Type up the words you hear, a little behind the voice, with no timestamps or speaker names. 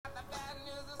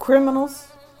Criminals,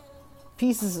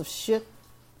 pieces of shit,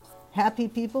 happy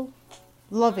people,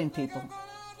 loving people.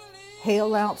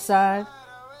 Hail outside,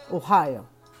 Ohio.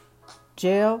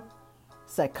 Jail,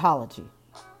 psychology.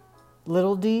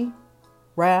 Little D,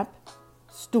 rap,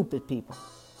 stupid people.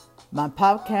 My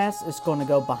podcast is going to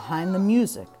go behind the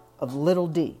music of Little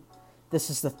D.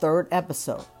 This is the third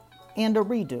episode and a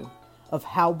redo of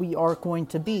how we are going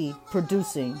to be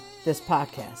producing this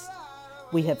podcast.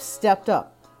 We have stepped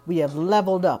up. We have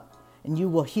leveled up, and you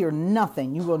will hear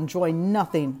nothing. You will enjoy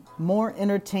nothing more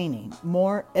entertaining,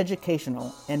 more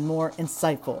educational, and more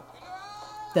insightful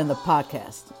than the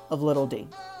podcast of Little D.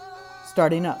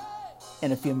 Starting up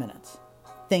in a few minutes.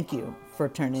 Thank you for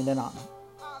turning it on.